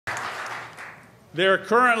There are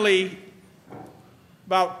currently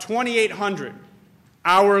about 2,800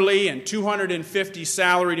 hourly and 250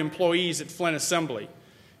 salaried employees at Flint Assembly.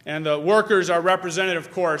 And the workers are represented,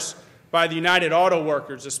 of course, by the United Auto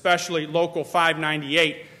Workers, especially Local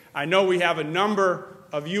 598. I know we have a number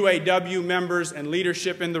of UAW members and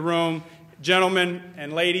leadership in the room. Gentlemen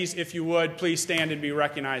and ladies, if you would, please stand and be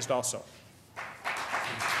recognized also.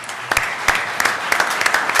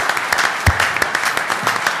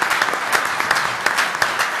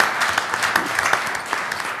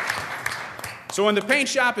 So when the paint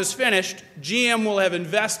shop is finished, GM will have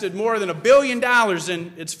invested more than $1 billion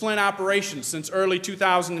in its Flint operations since early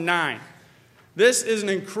 2009. This is an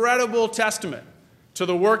incredible testament to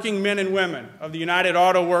the working men and women of the United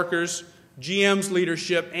Auto Workers, GM's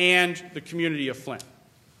leadership, and the community of Flint.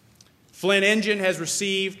 Flint Engine has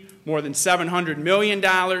received more than $700 million.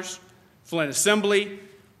 Flint Assembly,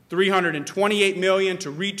 $328 million to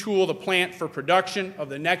retool the plant for production of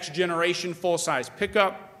the next generation full-size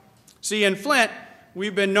pickup. See, in Flint,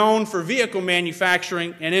 we've been known for vehicle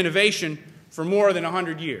manufacturing and innovation for more than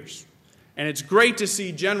 100 years. And it's great to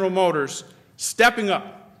see General Motors stepping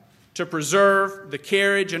up to preserve the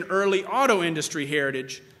carriage and early auto industry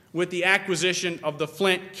heritage with the acquisition of the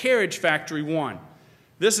Flint Carriage Factory 1.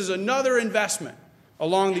 This is another investment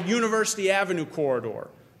along the University Avenue corridor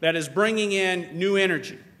that is bringing in new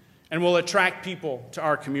energy and will attract people to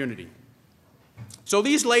our community. So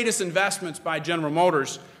these latest investments by General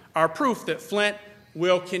Motors are proof that Flint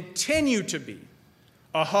will continue to be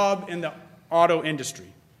a hub in the auto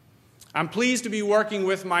industry. I'm pleased to be working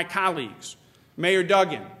with my colleagues, Mayor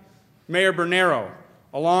Duggan, Mayor Bernero,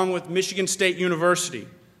 along with Michigan State University,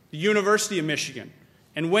 the University of Michigan,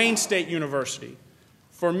 and Wayne State University,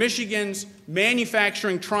 for Michigan's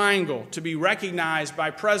manufacturing triangle to be recognized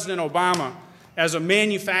by President Obama as a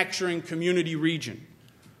manufacturing community region.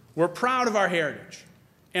 We're proud of our heritage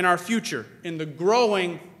and our future in the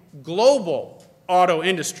growing global auto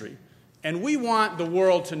industry, and we want the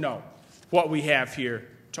world to know what we have here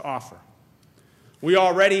to offer. We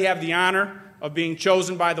already have the honor of being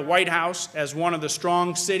chosen by the White House as one of the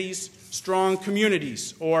Strong Cities, Strong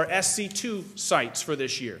Communities, or SC2 sites for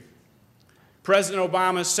this year. President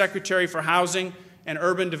Obama's Secretary for Housing and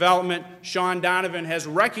Urban Development, Sean Donovan, has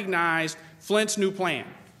recognized Flint's new plan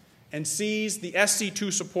and sees the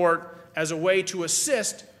SC2 support as a way to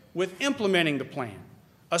assist with implementing the plan,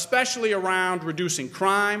 especially around reducing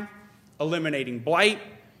crime, eliminating blight,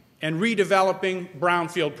 and redeveloping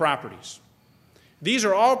brownfield properties. These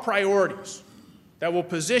are all priorities that will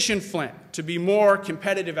position Flint to be more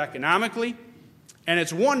competitive economically, and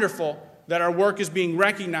it's wonderful that our work is being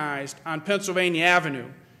recognized on Pennsylvania Avenue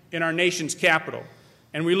in our nation's capital,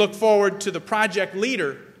 and we look forward to the project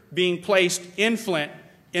leader being placed in Flint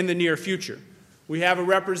in the near future. We have a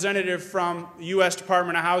representative from the U.S.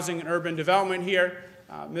 Department of Housing and Urban Development here,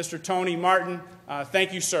 Mr. Tony Martin.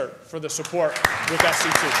 Thank you, sir, for the support with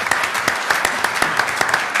SC2.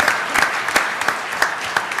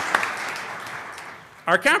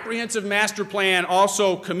 Our comprehensive master plan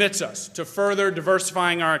also commits us to further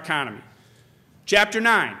diversifying our economy. Chapter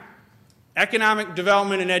 9, Economic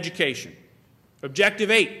Development and Education.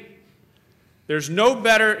 Objective 8, there's no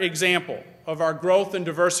better example of our growth and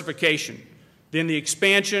diversification than the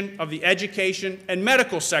expansion of the education and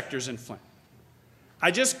medical sectors in Flint.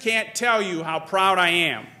 I just can't tell you how proud I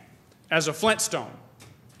am as a Flintstone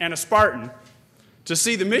and a Spartan to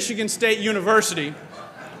see the Michigan State University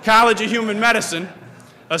College of Human Medicine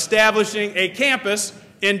establishing a campus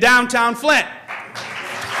in downtown Flint.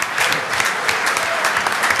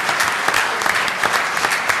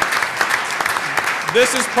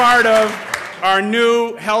 This is part of our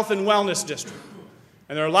new health and wellness district,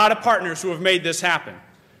 and there are a lot of partners who have made this happen.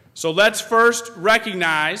 So let's first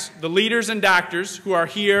recognize the leaders and doctors who are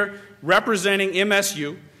here representing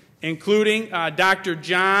MSU, including Dr.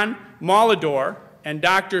 John Molidor and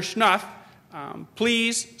Dr. Schnuff.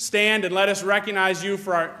 Please stand and let us recognize you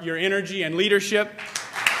for your energy and leadership,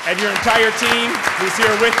 and your entire team who's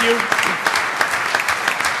here with you.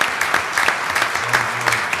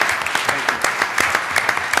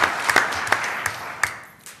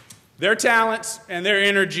 Their talents and their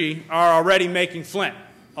energy are already making Flint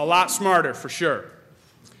a lot smarter, for sure.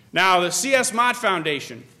 Now, the C.S. Mott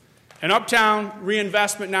Foundation, an Uptown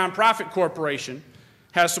Reinvestment Nonprofit Corporation,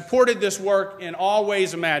 has supported this work in all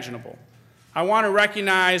ways imaginable. I want to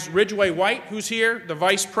recognize Ridgway White, who's here, the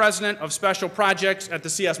Vice President of Special Projects at the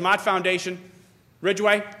C.S. Mott Foundation.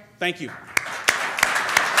 Ridgway, thank you.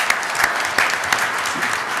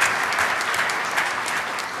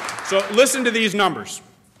 So listen to these numbers.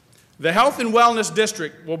 The Health and Wellness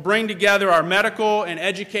District will bring together our medical and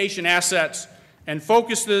education assets and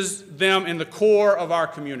focuses them in the core of our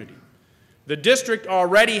community. The district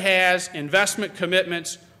already has investment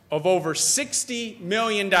commitments of over $60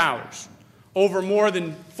 million over more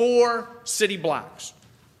than 4 city blocks.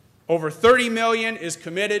 Over $30 million is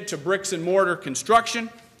committed to bricks and mortar construction,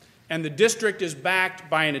 and the district is backed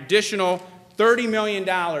by an additional $30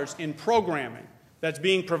 million in programming that's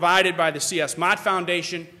being provided by the C.S. Mott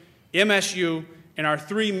Foundation, MSU, and our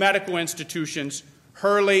 3 medical institutions,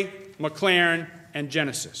 Hurley, McLaren, and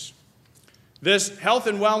Genesis. This health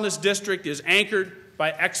and wellness district is anchored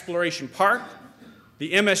by Exploration Park,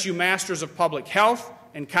 the MSU Masters of Public Health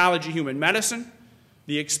and College of Human Medicine,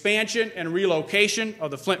 the expansion and relocation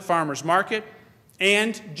of the Flint Farmers Market,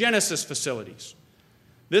 and Genesis facilities.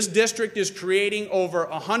 This district is creating over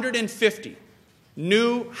 150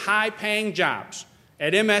 new high-paying jobs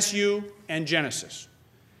at MSU and Genesis.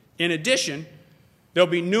 In addition, there'll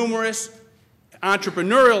be numerous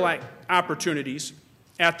entrepreneurial opportunities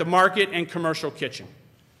at the market and commercial kitchen.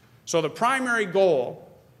 So the primary goal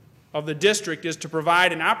of the district is to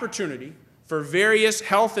provide an opportunity for various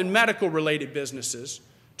health and medical related businesses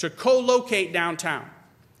to co-locate downtown.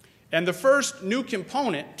 And the first new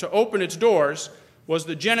component to open its doors was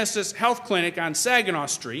the Genesis Health Clinic on Saginaw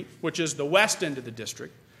Street, which is the west end of the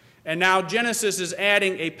district. And now Genesis is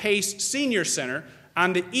adding a PACE Senior Center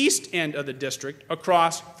on the east end of the district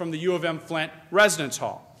across from the U of M Flint Residence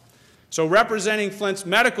Hall. So representing Flint's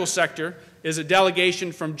medical sector is a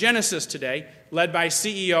delegation from Genesis today, led by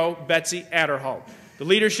CEO Betsy Adderholt. The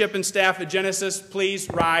leadership and staff at Genesis, please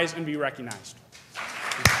rise and be recognized.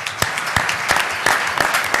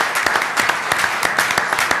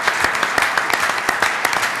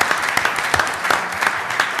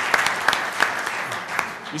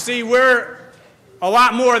 You see, we're a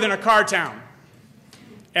lot more than a car town,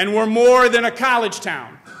 and we're more than a college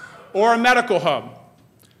town or a medical hub.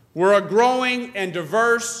 We're a growing and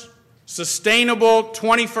diverse, sustainable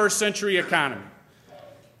 21st century economy.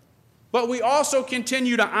 But we also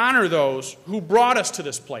continue to honor those who brought us to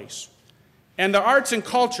this place and the arts and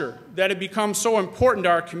culture that have become so important to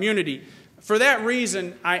our community. For that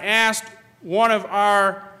reason, I asked one of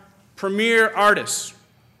our premier artists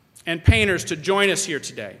and painters to join us here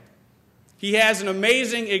today. He has an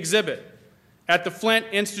amazing exhibit at the Flint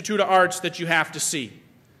Institute of Arts that you have to see.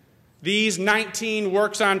 These 19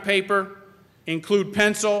 works on paper include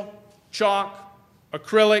pencil, chalk,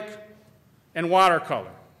 acrylic, and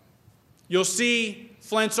watercolor. You'll see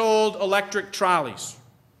Flint's old electric trolleys,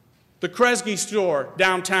 the Kresge store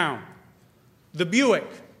downtown, the Buick,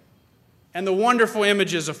 and the wonderful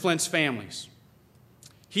images of Flint's families.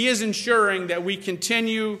 He is ensuring that we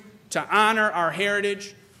continue to honor our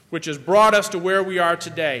heritage, which has brought us to where we are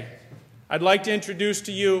today. I'd like to introduce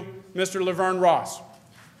to you Mr. Laverne Ross.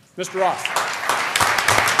 Mr. Ross.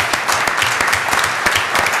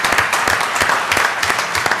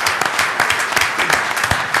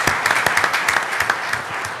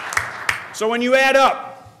 So when you add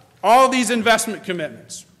up all these investment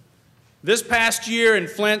commitments, this past year in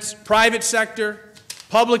Flint's private sector,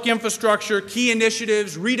 public infrastructure, key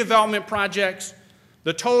initiatives, redevelopment projects,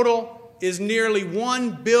 the total is nearly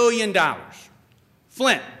 $1 billion.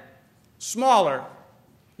 Flint, smaller,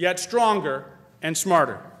 yet stronger and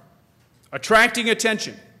smarter. Attracting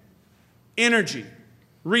attention, energy,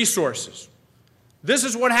 resources. This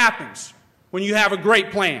is what happens when you have a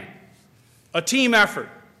great plan, a team effort,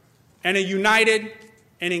 and a united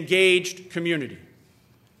and engaged community.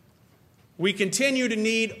 We continue to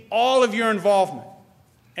need all of your involvement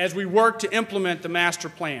as we work to implement the master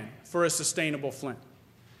plan for a sustainable Flint.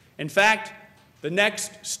 In fact, the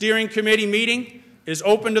next steering committee meeting is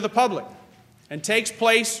open to the public and takes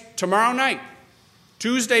place tomorrow night,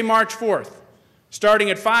 Tuesday, March 4th, starting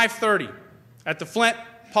at 5:30 at the Flint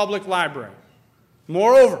Public Library.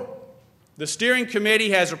 Moreover, the steering committee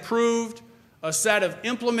has approved a set of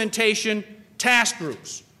implementation task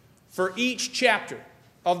groups for each chapter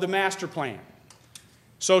of the master plan.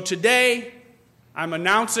 So today, I'm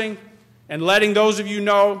announcing and letting those of you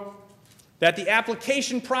know that the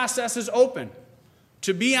application process is open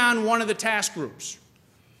to be on one of the task groups.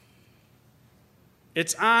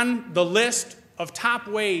 It's on the list of top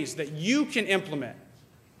ways that you can implement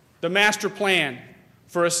the master plan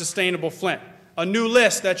for a sustainable Flint, a new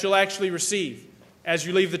list that you'll actually receive as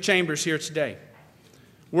you leave the chambers here today.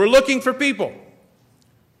 We're looking for people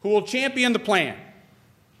who will champion the plan,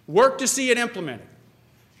 work to see it implemented,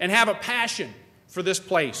 and have a passion for this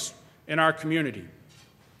place in our community.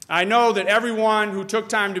 I know that everyone who took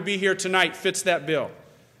time to be here tonight fits that bill,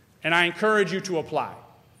 and I encourage you to apply.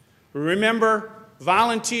 Remember,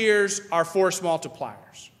 volunteers are force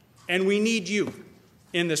multipliers, and we need you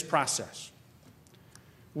in this process.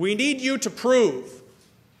 We need you to prove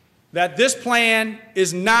that this plan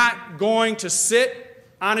is not going to sit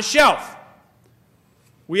on a shelf.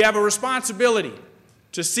 We have a responsibility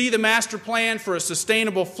to see the master plan for a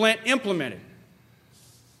sustainable Flint implemented.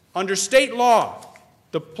 Under state law,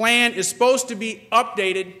 the plan is supposed to be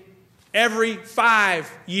updated every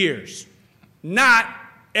 5 years, not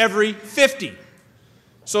every 50.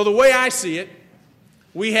 So the way I see it,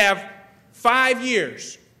 we have 5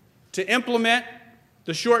 years to implement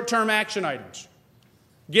the short-term action items,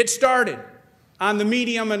 get started on the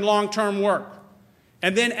medium and long-term work,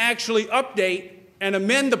 and then actually update and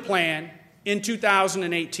amend the plan in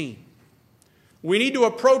 2018. We need to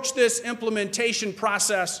approach this implementation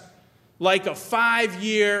process like a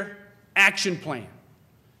 5-year action plan,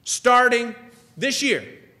 starting this year.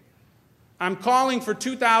 I'm calling for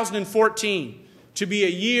 2014 to be a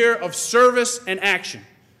year of service and action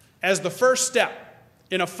as the first step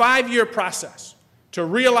in a 5-year process to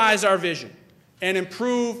realize our vision and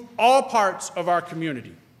improve all parts of our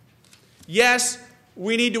community. Yes,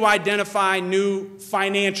 we need to identify new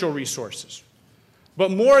financial resources. But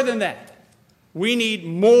more than that, we need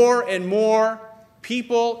more and more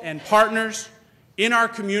people and partners in our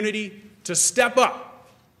community to step up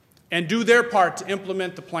and do their part to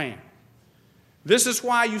implement the plan. This is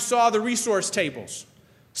why you saw the resource tables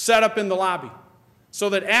set up in the lobby, so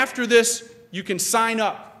that after this, you can sign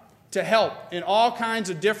up to help in all kinds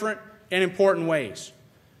of different and important ways.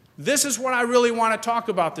 This is what I really want to talk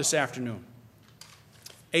about this afternoon.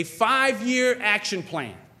 A 5-year action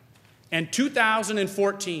plan and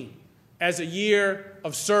 2014 as a year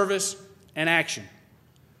of service and action.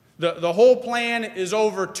 The whole plan is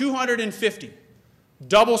over 250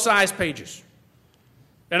 double-sized pages.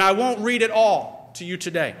 And I won't read it all to you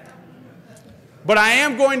today. But I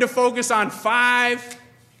am going to focus on 5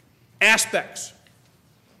 aspects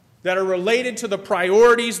that are related to the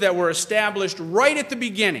priorities that were established right at the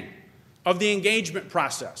beginning of the engagement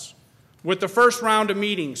process with the first round of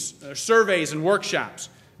meetings, surveys, and workshops.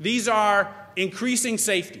 These are increasing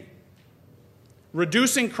safety,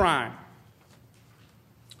 reducing crime,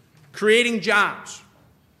 creating jobs.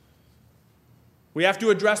 We have to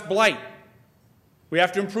address blight. We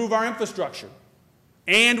have to improve our infrastructure.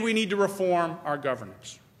 And we need to reform our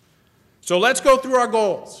governance. So let's go through our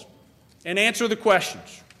goals and answer the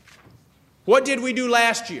questions. What did we do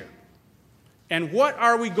last year? And what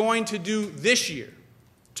are we going to do this year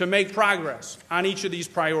to make progress on each of these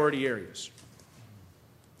priority areas?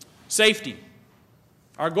 Safety.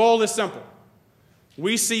 Our goal is simple.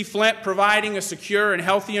 We see Flint providing a secure and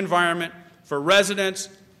healthy environment for residents,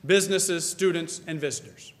 businesses, students, and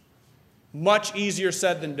visitors. Much easier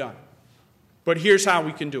said than done. But here's how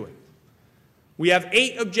we can do it. We have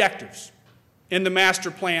 8 objectives in the master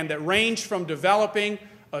plan that range from developing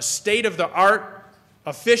a state-of-the-art,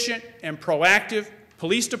 efficient, and proactive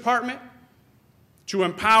police department to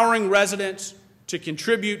empowering residents to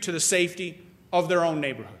contribute to the safety of their own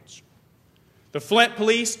neighborhoods. The Flint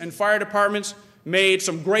Police and Fire Departments made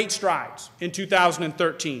some great strides in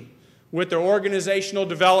 2013 with their organizational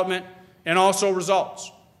development and also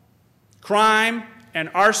results. Crime and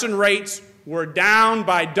arson rates were down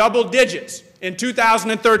by double digits in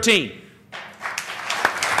 2013.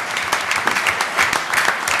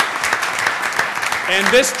 And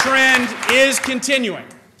this trend is continuing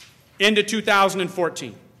into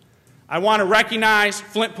 2014. I want to recognize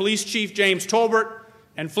Flint Police Chief James Tolbert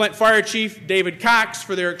and Flint Fire Chief David Cox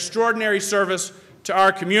for their extraordinary service to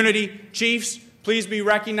our community. Chiefs, please be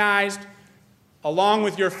recognized along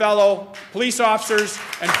with your fellow police officers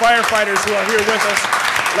and firefighters who are here with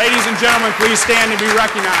us. Ladies and gentlemen, please stand and be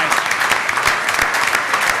recognized.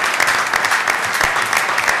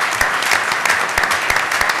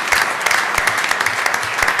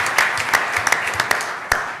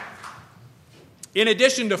 In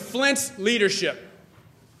addition to Flint's leadership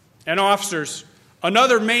and officers,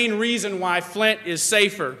 another main reason why Flint is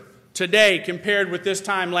safer today compared with this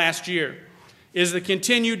time last year is the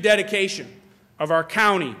continued dedication of our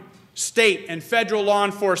county, state, and federal law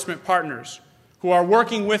enforcement partners who are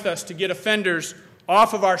working with us to get offenders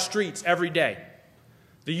off of our streets every day.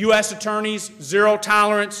 The U.S. Attorney's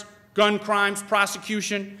zero-tolerance gun crimes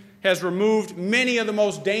prosecution has removed many of the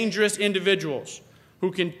most dangerous individuals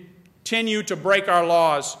who continue to break our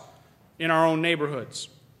laws in our own neighborhoods.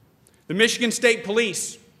 The Michigan State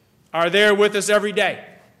Police are there with us every day.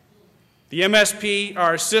 The MSP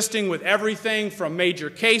are assisting with everything from major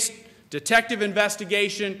case detective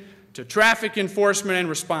investigation to traffic enforcement and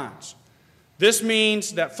response. This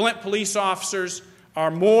means that Flint police officers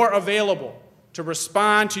are more available to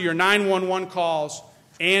respond to your 911 calls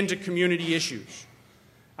and to community issues.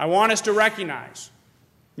 I want us to recognize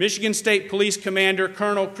Michigan State Police Commander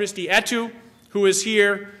Colonel Christy Etu, who is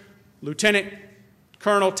here, Lieutenant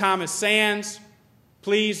Colonel Thomas Sands.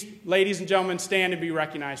 Please, ladies and gentlemen, stand and be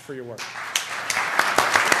recognized for your work.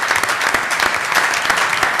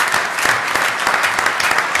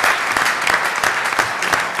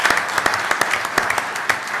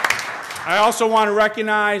 I also want to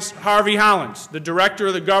recognize Harvey Hollins, the Director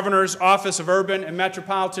of the Governor's Office of Urban and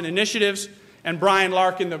Metropolitan Initiatives, and Brian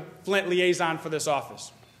Larkin, the Flint liaison for this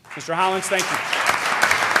office. Mr. Hollins, thank you.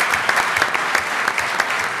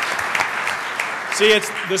 See,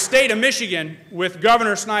 it's the state of Michigan, with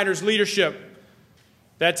Governor Snyder's leadership,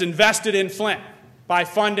 that's invested in Flint by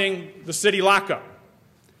funding the city lockup.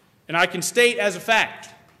 And I can state as a fact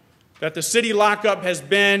that the city lockup has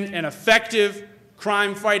been an effective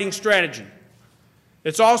crime-fighting strategy.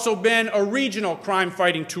 It's also been a regional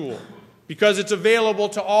crime-fighting tool because it's available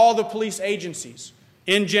to all the police agencies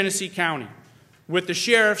in Genesee County with the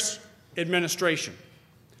sheriff's administration.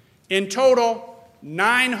 In total,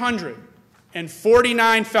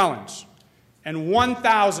 949 felons and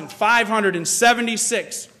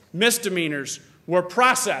 1,576 misdemeanors were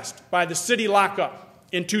processed by the city lockup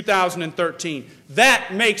in 2013.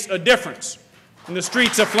 That makes a difference in the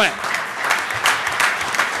streets of Flint.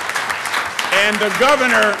 And the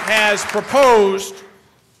governor has proposed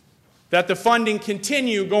that the funding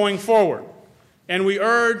continue going forward. And we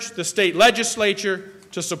urge the state legislature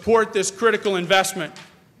to support this critical investment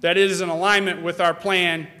that is in alignment with our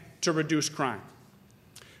plan to reduce crime.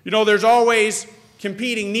 You know, there's always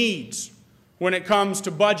competing needs when it comes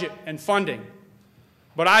to budget and funding.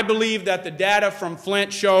 But I believe that the data from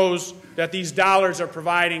Flint shows that these dollars are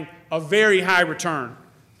providing a very high return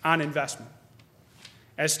on investment.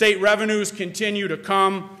 As state revenues continue to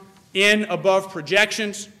come in above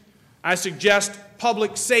projections, I suggest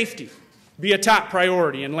public safety be a top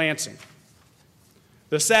priority in Lansing.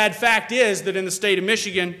 The sad fact is that in the state of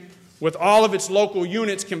Michigan, with all of its local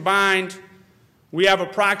units combined, we have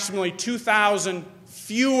approximately 2,000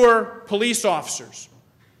 fewer police officers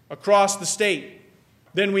across the state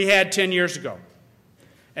than we had 10 years ago.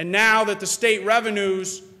 And now that the state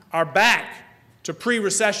revenues are back to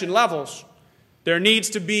pre-recession levels, there needs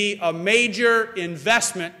to be a major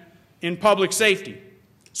investment in public safety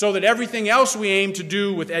so that everything else we aim to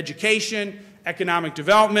do with education, economic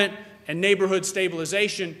development, and neighborhood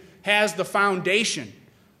stabilization has the foundation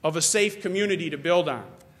of a safe community to build on.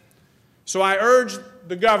 So I urge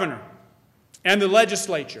the governor and the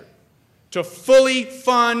legislature to fully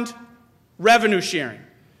fund revenue sharing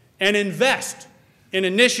and invest in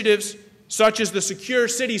initiatives such as the Secure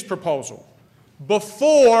Cities proposal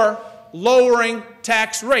before lowering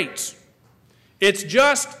tax rates. It's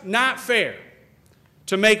just not fair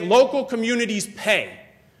to make local communities pay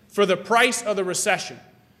for the price of the recession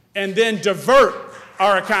and then divert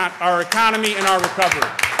our economy and our recovery.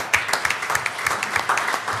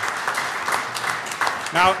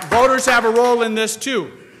 Now, voters have a role in this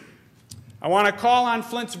too. I want to call on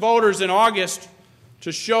Flint's voters in August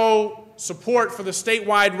to show support for the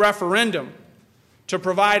statewide referendum to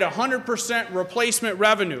provide 100% replacement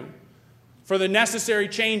revenue for the necessary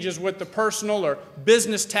changes with the personal or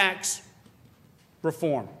business tax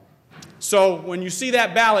reform. So when you see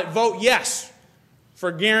that ballot, vote yes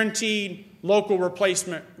for guaranteed local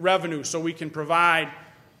replacement revenue so we can provide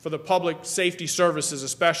for the public safety services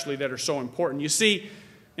especially that are so important. You see,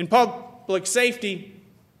 in public safety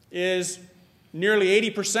is nearly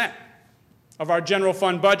 80% of our general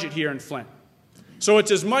fund budget here in Flint. So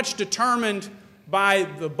it's as much determined by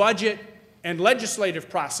the budget and legislative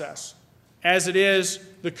process as it is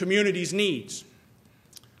the community's needs.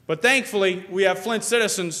 But thankfully, we have Flint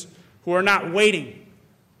citizens who are not waiting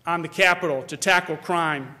on the Capitol to tackle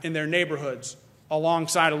crime in their neighborhoods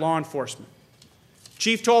alongside of law enforcement.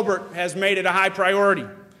 Chief Tolbert has made it a high priority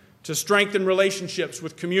to strengthen relationships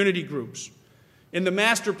with community groups. In the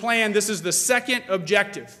master plan, this is the second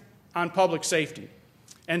objective on public safety,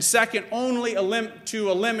 and second only to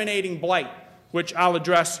eliminating blight, which I'll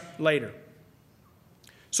address later.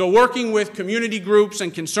 So working with community groups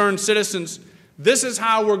and concerned citizens, this is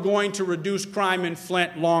how we're going to reduce crime in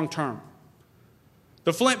Flint long term.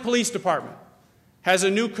 The Flint Police Department has a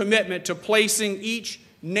new commitment to placing each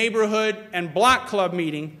neighborhood and block club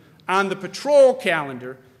meeting on the patrol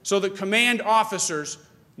calendar so that command officers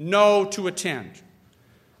know to attend.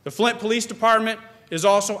 The Flint Police Department is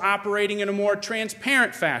also operating in a more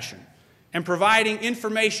transparent fashion and providing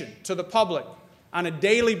information to the public on a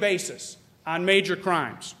daily basis on major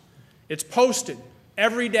crimes. It's posted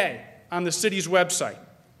every day on the city's website.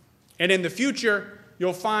 And in the future,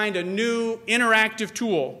 you'll find a new interactive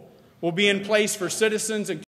tool will be in place for citizens and